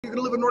You're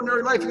going to live an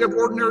ordinary life. You have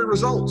ordinary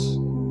results.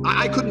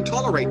 I couldn't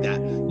tolerate that.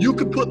 You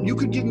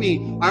could give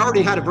me, I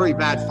already had a very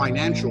bad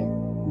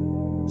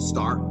financial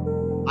start.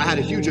 I had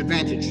a huge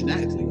advantage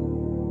genetically.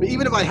 But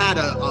even if I had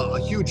a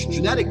huge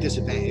genetic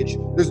disadvantage,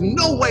 there's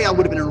no way I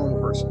would have been a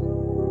normal person.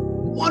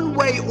 One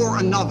way or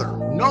another.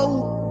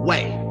 No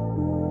way.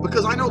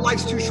 Because I know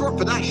life's too short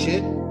for that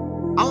shit.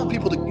 I want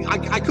people to,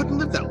 I couldn't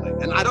live that way.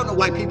 And I don't know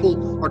why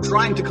people are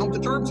trying to come to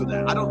terms with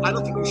that. I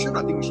don't think you should.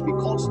 I think you should be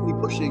constantly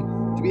pushing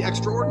to be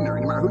extraordinary,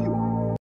 no matter who you are.